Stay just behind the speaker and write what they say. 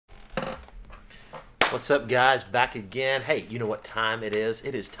What's up, guys? Back again. Hey, you know what time it is?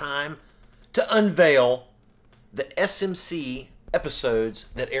 It is time to unveil the SMC episodes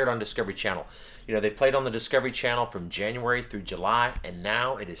that aired on Discovery Channel. You know, they played on the Discovery Channel from January through July, and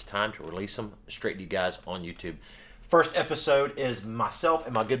now it is time to release them straight to you guys on YouTube. First episode is myself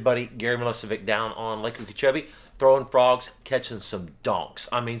and my good buddy Gary Milicevic down on Lake Okeechobee, throwing frogs, catching some donks.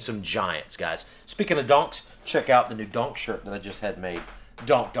 I mean, some giants, guys. Speaking of donks, check out the new donk shirt that I just had made.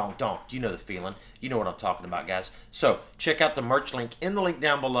 Donk, donk, donk. You know the feeling. You know what I'm talking about, guys. So check out the merch link in the link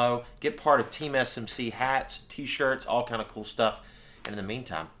down below. Get part of Team SMC hats, t-shirts, all kind of cool stuff. And in the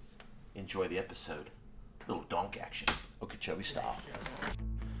meantime, enjoy the episode. Little donk action, Okeechobee style.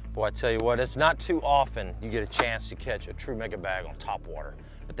 Boy, I tell you what, it's not too often you get a chance to catch a true mega bag on top water.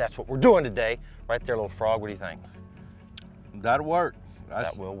 But that's what we're doing today. Right there, little frog. What do you think? That'll work.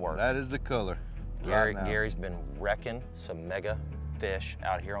 That will work. That is the color. Gary's been wrecking some mega fish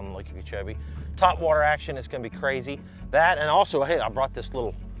out here on Lake Okeechobee. Top water action is going to be crazy. That, and also, hey, I brought this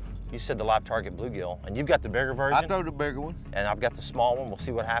little, you said the live target bluegill, and you've got the bigger version. I throw the bigger one. And I've got the small one. We'll see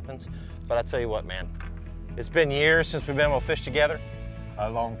what happens. But I tell you what, man, it's been years since we've been able to fish together.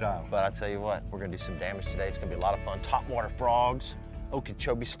 A long time. But I tell you what, we're going to do some damage today. It's going to be a lot of fun. Top water frogs,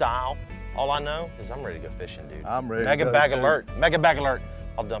 Okeechobee style. All I know is I'm ready to go fishing, dude. I'm ready Mega to go bag too. alert. Mega bag alert.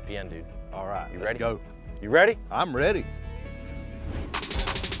 I'll dump you in, dude. All right, You let's ready? go. You ready? I'm ready.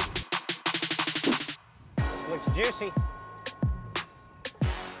 Looks juicy.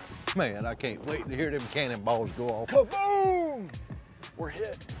 Man, I can't wait to hear them cannonballs go off. Kaboom! We're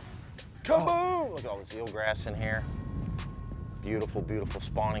hit. Kaboom! Oh. Look at all this eelgrass in here. Beautiful, beautiful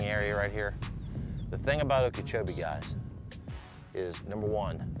spawning area right here. The thing about Okeechobee, guys, is number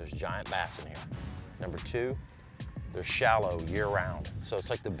one, there's giant bass in here. Number two, they're shallow year-round. So it's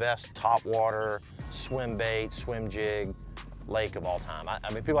like the best top water, swim bait, swim jig lake of all time.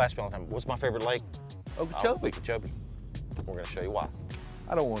 I mean, people ask me all the time, what's my favorite lake? Okeechobee. Okeechobee. We're gonna show you why.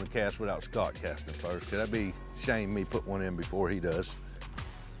 I don't want to cast without Scott casting first. Could that be shame me put one in before he does?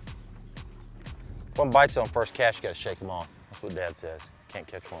 One bites on first cast, you gotta shake them off. That's what Dad says. Can't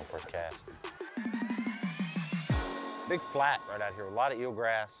catch one on first cast. Big flat right out here, a lot of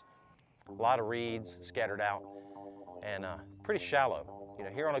eelgrass, a lot of reeds scattered out, and pretty shallow. You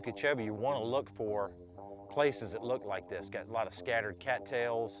know, here on Okeechobee, you want to look for places that look like this. Got a lot of scattered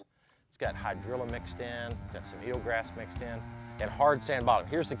cattails. It's got hydrilla mixed in, got some eelgrass mixed in, and hard sand bottom.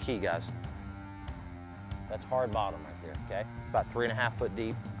 Here's the key, guys. That's hard bottom right there, okay? About 3.5 foot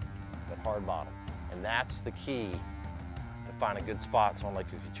deep, but hard bottom. And that's the key to finding good spots on Lake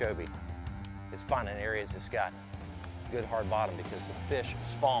Okeechobee, is finding areas that's got good hard bottom, because the fish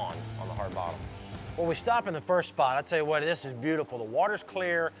spawn on the hard bottom. When we stop in the first spot, I tell you what, this is beautiful. The water's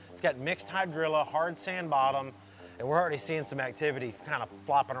clear, it's got mixed hydrilla, hard sand bottom, and we're already seeing some activity kind of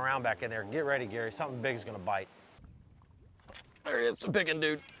flopping around back in there. Get ready, Gary, something big is gonna bite. There he is, it's a big one,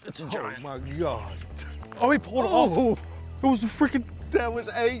 dude. It's a giant. Oh my God. Oh, he pulled it off. It was a freaking, that was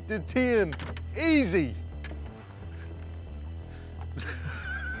 8 to 10. Easy.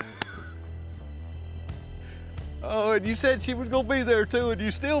 Oh, and you said she was gonna be there too, and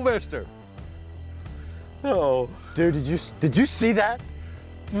you still missed her. Oh. Dude, did you see that?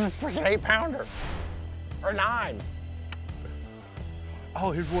 It was a freaking 8-pounder. Or 9.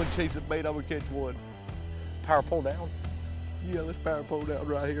 Oh, here's one chasing bait. I'm gonna catch one. Power pull down. Yeah, let's power pole down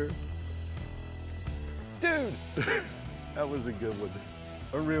right here. Dude. That was a good one.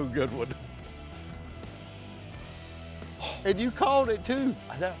 A real good one. And you caught it too.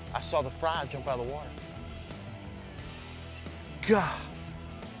 I know. I saw the fry jump out of the water. God.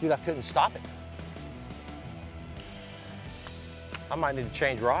 Dude, I couldn't stop it. I might need to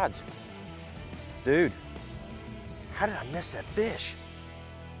change rods. Dude, how did I miss that fish?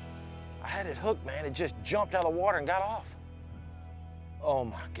 I had it hooked, man. It just jumped out of the water and got off. Oh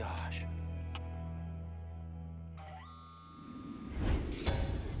my gosh.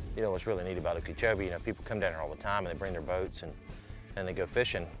 You know what's really neat about Okeechobee, you know, people come down here all the time and they bring their boats and they go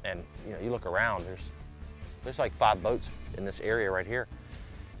fishing, and you know, you look around, there's like 5 boats in this area right here.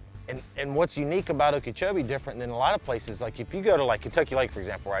 And what's unique about Okeechobee, different than a lot of places, like if you go to like Kentucky Lake, for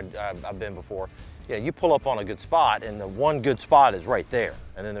example, where I've been before, yeah, you pull up on a good spot and the one good spot is right there,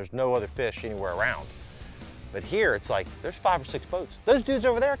 and then there's no other fish anywhere around. But here, it's like, there's 5 or 6 boats. Those dudes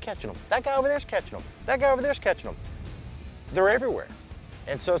over there are catching them. That guy over there's catching them. That guy over there's catching them. They're everywhere.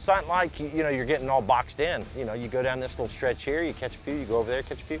 And so it's not like, you know, you're getting all boxed in. You know, you go down this little stretch here, you catch a few, you go over there,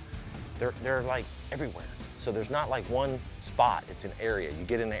 catch a few. They're like everywhere. So there's not like one spot, it's an area. You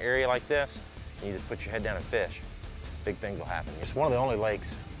get in an area like this, and you just put your head down and fish. Big things will happen. It's one of the only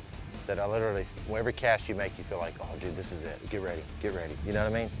lakes that I literally, every cast you make, you feel like, oh dude, this is it. Get ready, get ready. You know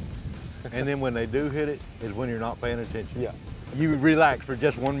what I mean? And then when they do hit it, is when you're not paying attention. Yeah. You relax for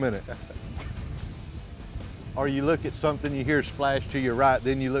just 1 minute. Or you look at something, you hear a splash to your right,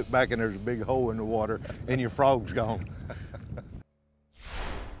 then you look back and there's a big hole in the water and your frog's gone.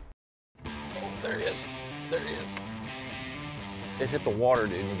 Oh, there he is. There he is. It hit the water,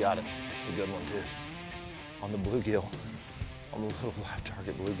 dude, and you got it. It's a good one, too. On the bluegill. On the little live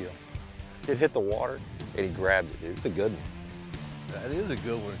target bluegill. It hit the water, and he grabbed it, dude. It's a good one. That is a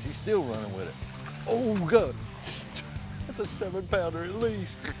good one. She's still running with it. Oh, God. That's a 7-pounder at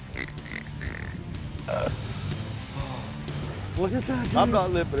least. Look at that, dude. I'm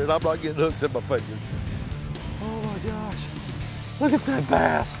not lipping it. I'm not getting hooks in my fingers. Oh, my gosh. Look at that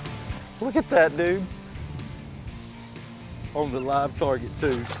bass. Look at that, dude. On the live target,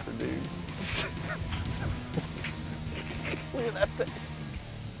 too. Dude. Look at that thing.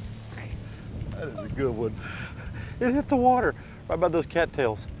 That is a good one. It hit the water right by those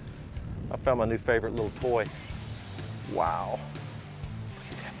cattails. I found my new favorite little toy. Wow.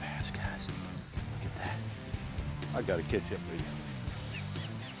 Look at that bass, guys. Look at that. I got to catch up with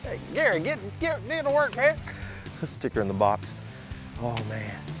you. Hey, Gary, get to work, man. Stick her in the box. Oh,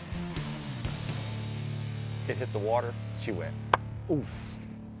 man. It hit the water. She went, oof,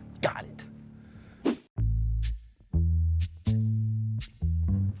 got it.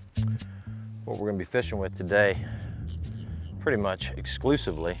 What we're gonna be fishing with today, pretty much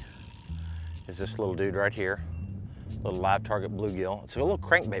exclusively, is this little dude right here, little live target bluegill. It's a little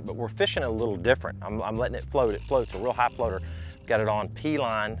crankbait, but we're fishing it a little different. I'm letting it float. It floats, a real high floater. Got it on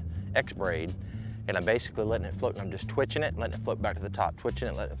P-line X-braid, and I'm basically letting it float, and I'm just twitching it and letting it float back to the top, twitching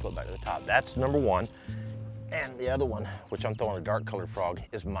it, letting it float back to the top. That's number one. And the other one, which I'm throwing a dark colored frog,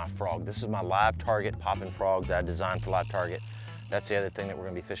 is my frog. This is my live target popping frog that I designed for live target. That's the other thing that we're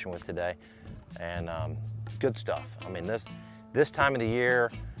gonna be fishing with today. And good stuff. I mean, this time of the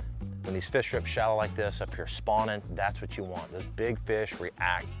year, when these fish are up shallow like this, up here spawning, that's what you want. Those big fish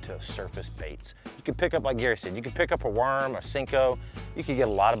react to surface baits. You can pick up, like Gary said, you can pick up a worm, a Cinco, you can get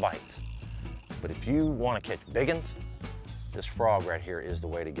a lot of bites. But if you wanna catch big ones, this frog right here is the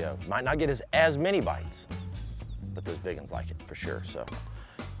way to go. Might not get as many bites, but those big ones like it for sure. So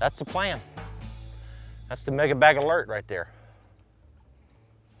that's the plan. That's the mega bag alert right there.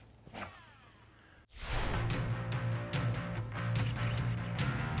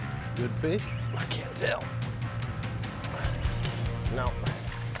 Good fish? I can't tell. No,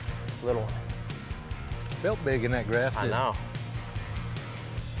 little one. Felt big in that grass. I know.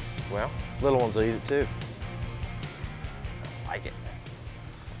 Well, little ones will eat it too. I like it.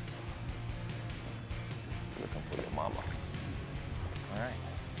 Looking for your mama. All right.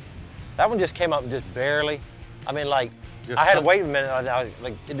 That one just came up just barely. I mean, like, Just I had to sucked- wait a minute.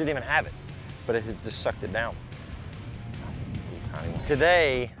 Like, it didn't even have it, but it had just sucked it down. Tiny one.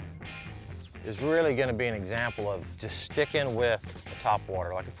 Today is really going to be an example of just sticking with the top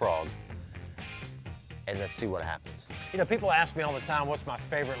water like a frog, and let's see what happens. You know, people ask me all the time, what's my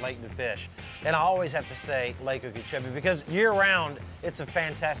favorite lake to fish? And I always have to say Lake Okeechobee, because year-round, it's a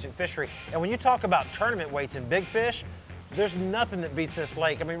fantastic fishery. And when you talk about tournament weights and big fish, there's nothing that beats this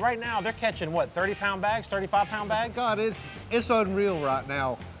lake. I mean, right now, they're catching, what, 30-pound bags, 35-pound bags? God, it's unreal right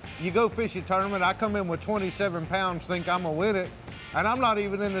now. You go fish a tournament, I come in with 27 pounds, think I'm gonna win it, and I'm not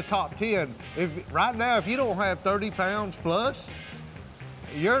even in the top 10. Right now, if you don't have 30 pounds plus,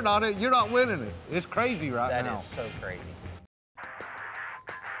 you're not winning it. It's crazy right now. That is so crazy.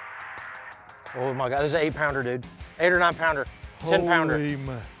 Oh my God, there's an 8-pounder, dude. 8 or 9-pounder, 10-pounder. Holy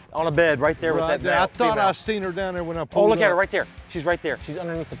man. On a bed right there with Right that there. I thought female. I seen her down there when I pulled Oh, look up. at her right there. She's right there. She's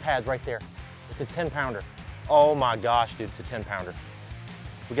underneath the pads right there. It's a 10-pounder. Oh my gosh, dude, it's a 10-pounder.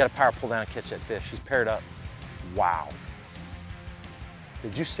 We got to power pull down and catch that fish. She's paired up. Wow.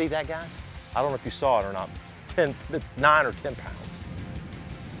 Did you see that, guys? I don't know if you saw it or not. It's 9 or 10 pounds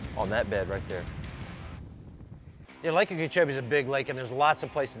on that bed right there. Yeah, Lake Okeechobee is a big lake and there's lots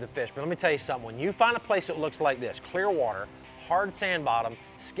of places to fish, but let me tell you something. When you find a place that looks like this, clear water, hard sand bottom,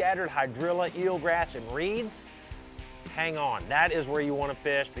 scattered hydrilla, eelgrass, and reeds, hang on. That is where you want to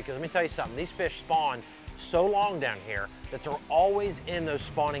fish, because let me tell you something. These fish spawn so long down here that they're always in those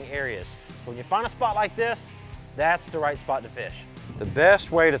spawning areas. So when you find a spot like this, that's the right spot to fish. The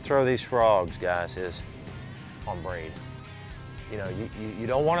best way to throw these frogs, guys, is on braid. You know, you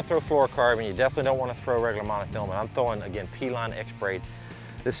don't want to throw fluorocarbon. You definitely don't want to throw regular monofilament. I'm throwing, again, P-line X-braid.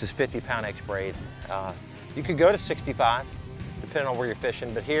 This is 50-pound X-braid. You could go to 65, depending on where you're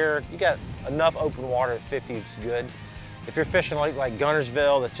fishing, but here, you got enough open water that 50 is good. If you're fishing like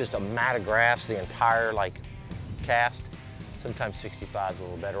Gunnersville, that's just a mat of grass the entire cast, sometimes 65 is a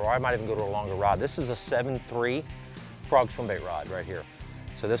little better, or I might even go to a longer rod. This is a 7.3 frog swim bait rod right here.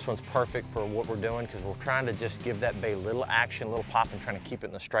 So this one's perfect for what we're doing because we're trying to just give that bait a little action, a little pop, and trying to keep it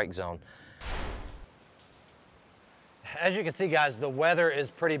in the strike zone. As you can see, guys, the weather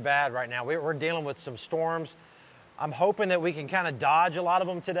is pretty bad right now. We're dealing with some storms. I'm hoping that we can kind of dodge a lot of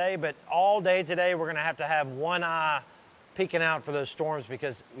them today, but all day today we're gonna have to have one eye peeking out for those storms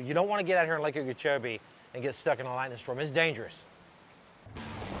because you don't want to get out here in Lake Okeechobee and get stuck in a lightning storm. It's dangerous.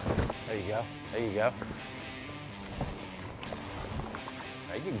 There you go. There you go.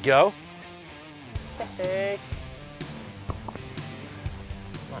 There you go. Hey.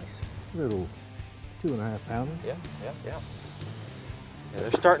 Nice. Little 2.5 pounder. Yeah. Yeah,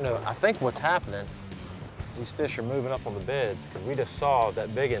 they're starting to, I think what's happening is these fish are moving up on the beds because we just saw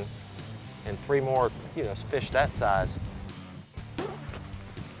that big one and 3 more, you know, fish that size.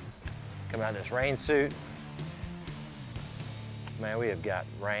 Come out of this rain suit. Man, we have got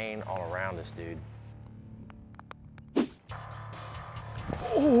rain all around us, dude.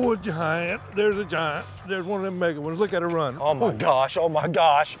 Oh, a giant. There's a giant. There's one of them mega ones. Look at her run. Oh my gosh, oh my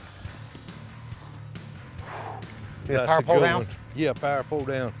gosh. You got power pull down? Yeah, power pull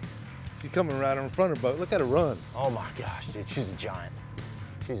down. She's coming right in front of her boat. Look at her run. Oh my gosh, dude, she's a giant.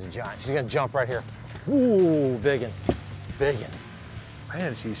 She's a giant. She's gonna jump right here. Ooh, biggin, biggin.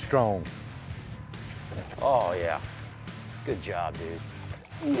 Man, she's strong. Oh yeah, good job,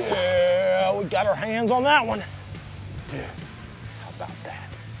 dude. Yeah, we got our hands on that one. Dude, how about that?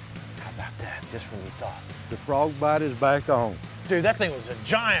 How about that, just when you thought. The frog bite is back on. Dude, that thing was a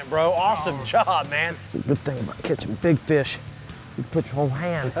giant, bro. Awesome job, man. It's a good thing about catching big fish. You put your whole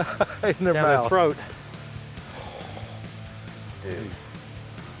hand in their down mouth. their throat. Dude.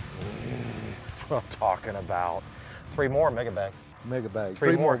 What I'm talking about. 3 more, mega bag. Mega bag.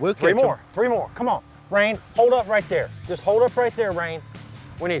 3 more. We'll three catch more. them. 3 more. Come on. Rain, hold up right there. Just hold up right there, Rain.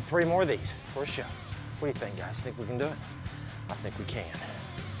 We need 3 more of these for a show. What do you think, guys? Think we can do it? I think we can.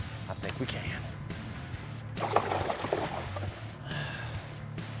 I think we can.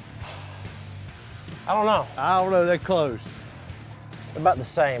 I don't know. I don't know, they're close. They're about the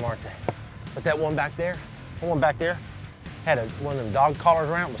same, aren't they? But that one back there, had one of them dog collars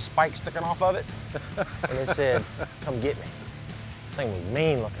around it with spikes sticking off of it. And it said, come get me. That thing was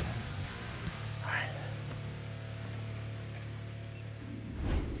mean looking. All right.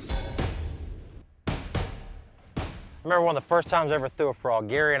 I remember one of the first times I ever threw a frog.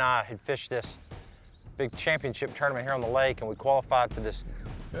 Gary and I had fished this big championship tournament here on the lake, and we qualified for this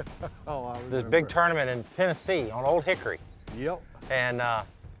big tournament in Tennessee on Old Hickory. Yep. And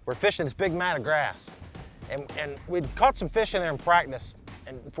we're fishing this big mat of grass. And we'd caught some fish in there in practice.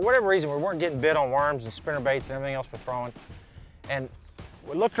 And for whatever reason, we weren't getting bit on worms and spinner baits and everything else we're throwing. And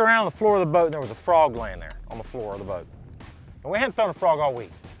we looked around the floor of the boat and there was a frog laying there on the floor of the boat. And we hadn't thrown a frog all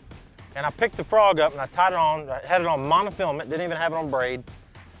week. And I picked the frog up and I tied it on, I had it on monofilament, didn't even have it on braid.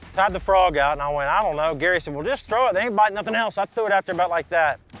 Tied the frog out and I went, I don't know. Gary said, well, just throw it. They ain't biting nothing else. I threw it out there about like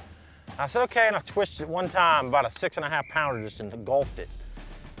that. I said, okay, and I twisted it one time, about a 6.5 pounder, just engulfed it.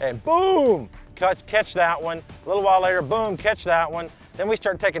 And boom, catch that one. A little while later, boom, catch that one. Then we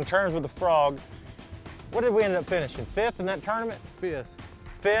started taking turns with the frog. What did we end up finishing? 5th in that tournament? 5th.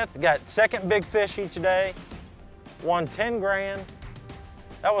 5th, got 2nd big fish each day, won 10 grand.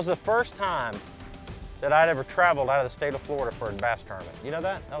 That was the first time that I'd ever traveled out of the state of Florida for a bass tournament. You know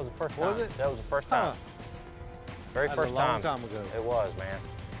that? That was the first time. Was it? That was the first time. Huh. Very first time. A long time ago. It was, man.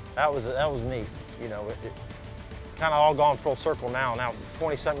 That was neat. You know, it kind of all gone full circle now. Now,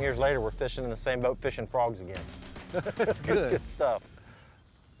 20-something years later, we're fishing in the same boat, fishing frogs again. That's It's good stuff.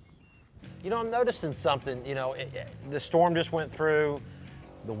 You know, I'm noticing something. You know, the storm just went through.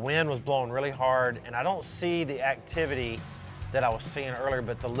 The wind was blowing really hard, and I don't see the activity that I was seeing earlier,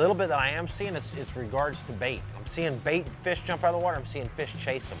 but the little bit that I am seeing, it's regards to bait. I'm seeing bait fish jump out of the water. I'm seeing fish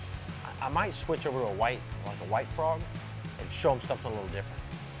chase them. I might switch over to a white frog and show them something a little different.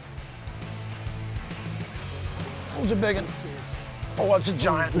 Oh, it's a big one. Oh, it's a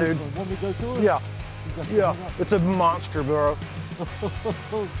giant, dude. Want me to go to it? Yeah, yeah, it's a monster, bro.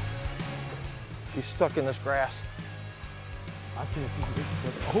 He's stuck in this grass. I see if you can get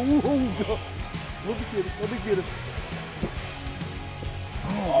it. Oh, God. Let me get it, let me get it.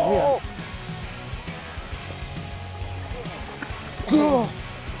 Oh, Oh,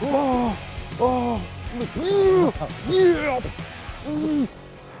 oh, oh, yeah.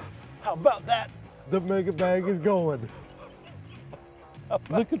 how about that? The mega bag is going.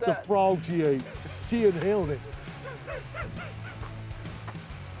 Look at the frog she ate. She inhaled it.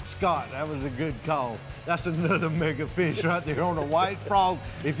 Scott, that was a good call. That's another mega fish right there on a white frog.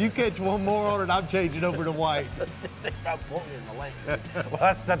 If you catch one more on it, I'm changing over to white. Think about pulling me in the lake. Well,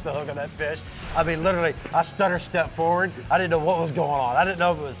 I set the hook on that fish. I mean, literally, I stutter stepped forward. I didn't know what was going on. I didn't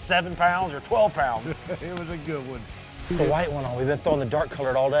know if it was 7 pounds or 12 pounds. It was a good one. The white one on. We've been throwing the dark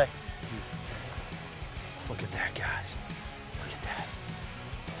colored all day. Look at that, guys. Look at that.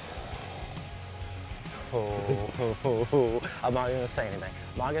 Oh. I'm not even gonna say anything.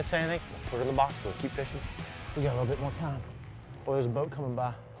 I'm not gonna say anything. We'll put it in the box. We'll keep fishing. We got a little bit more time. Boy, there's a boat coming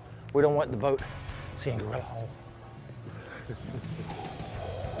by. We don't want the boat seeing gorilla hole.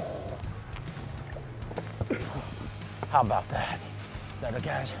 How about that? Now,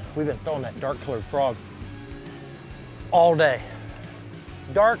 guys, we've been throwing that dark colored frog all day.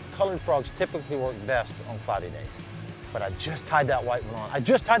 Dark colored frogs typically work best on cloudy days, but I just tied that white one on. I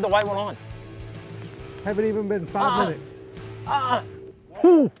just tied the white one on. Haven't even been 5 minutes.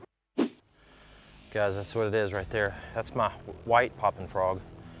 Whew. Guys, that's what it is right there. That's my white popping frog.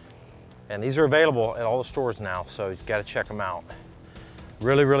 And these are available at all the stores now, so you've got to check them out.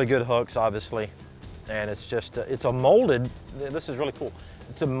 Really, really good hooks, obviously. And it's just, it's a molded, this is really cool.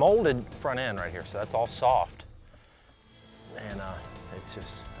 It's a molded front end right here, so that's all soft. And it's just,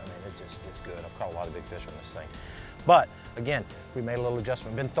 I mean, it's good. I've caught a lot of big fish on this thing. But again, we made a little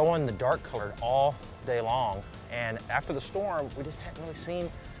adjustment. Been throwing the dark colored all day long. And after the storm, we just hadn't really seen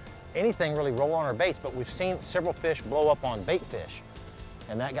anything really roll on our baits, but we've seen several fish blow up on bait fish.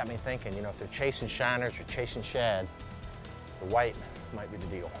 And that got me thinking, you know, if they're chasing shiners or chasing shad, the white might be the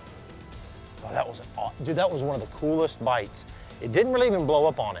deal. Oh, that was dude, that was one of the coolest bites. It didn't really even blow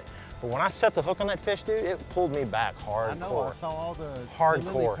up on it. But when I set the hook on that fish, dude, it pulled me back hardcore. I know, I saw all the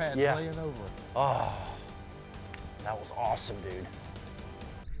hardcore, lily pads yeah. laying over. Oh, that was awesome, dude.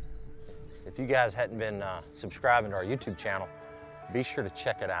 If you guys hadn't been subscribing to our YouTube channel, be sure to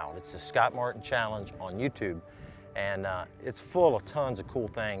check it out. It's the Scott Martin Challenge on YouTube. And it's full of tons of cool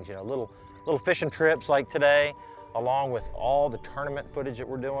things, you know, little fishing trips like today, along with all the tournament footage that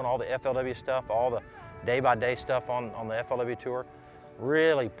we're doing, all the FLW stuff, all the day-by-day stuff on the FLW tour.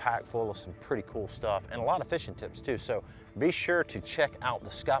 Really packed full of some pretty cool stuff and a lot of fishing tips too. So be sure to check out the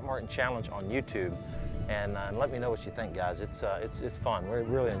Scott Martin Challenge on YouTube and let me know what you think, guys. It's fun. We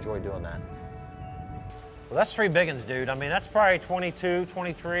really enjoy doing that. Well, that's 3 big ones, dude. I mean, that's probably 22,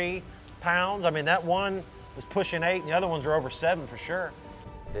 23 pounds. I mean, that one was pushing 8 and the other ones are over 7 for sure.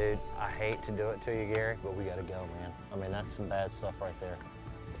 Dude, I hate to do it to you, Gary, but we gotta go, man. I mean, that's some bad stuff right there.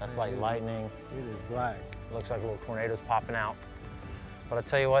 That's like lightning. It is black. Looks like little tornadoes popping out. But I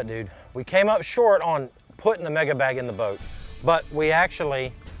tell you what, dude, we came up short on putting the mega bag in the boat, but we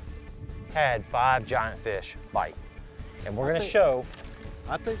actually had 5 giant fish bite. And we're gonna show.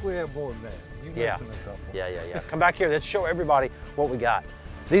 I think we have more than that. You missing a couple. Yeah. Come back here, let's show everybody what we got.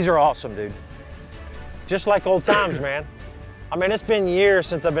 These are awesome, dude. Just like old times, man. I mean, it's been years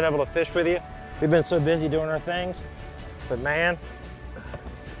since I've been able to fish with you. We've been so busy doing our things, but man,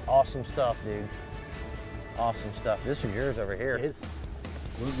 awesome stuff, dude. Awesome stuff. This is yours over here.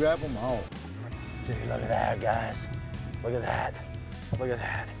 We'll grab them all. Dude, look at that, guys. Look at that. Look at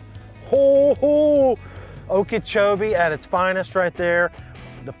that. Ho! Okeechobee at its finest right there.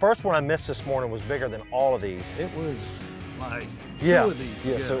 The first one I missed this morning was bigger than all of these. It was like 2 of these.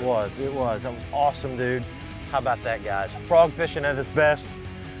 Yes, it was. That was awesome, dude. How about that, guys? Frog fishing at its best.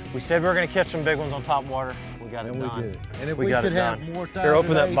 We said we were gonna catch some big ones on top water. We got it done. We did. And if we could have more time here,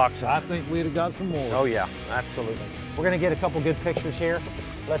 open today, that box up. I think we'd have got some more. Oh yeah, absolutely. We're gonna get a couple good pictures here,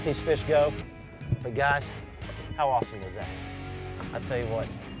 let these fish go. But guys, how awesome was that? I tell you what,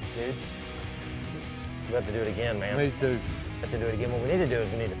 dude, we have to do it again, man. Me too. We have to do it again. What we need to do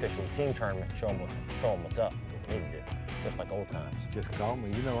is we need to fish a team tournament, show them what's up. That's what we need to do, just like old times. Just call me.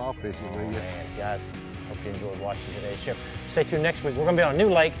 You know I'll fish it with you. Man, guys, hope you enjoyed watching today's show. Stay tuned next week. We're gonna be on a new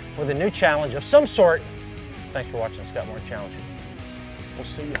lake with a new challenge of some sort. Thanks for watching the Scott Martin Challenge. We'll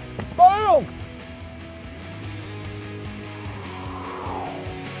see you. Boom!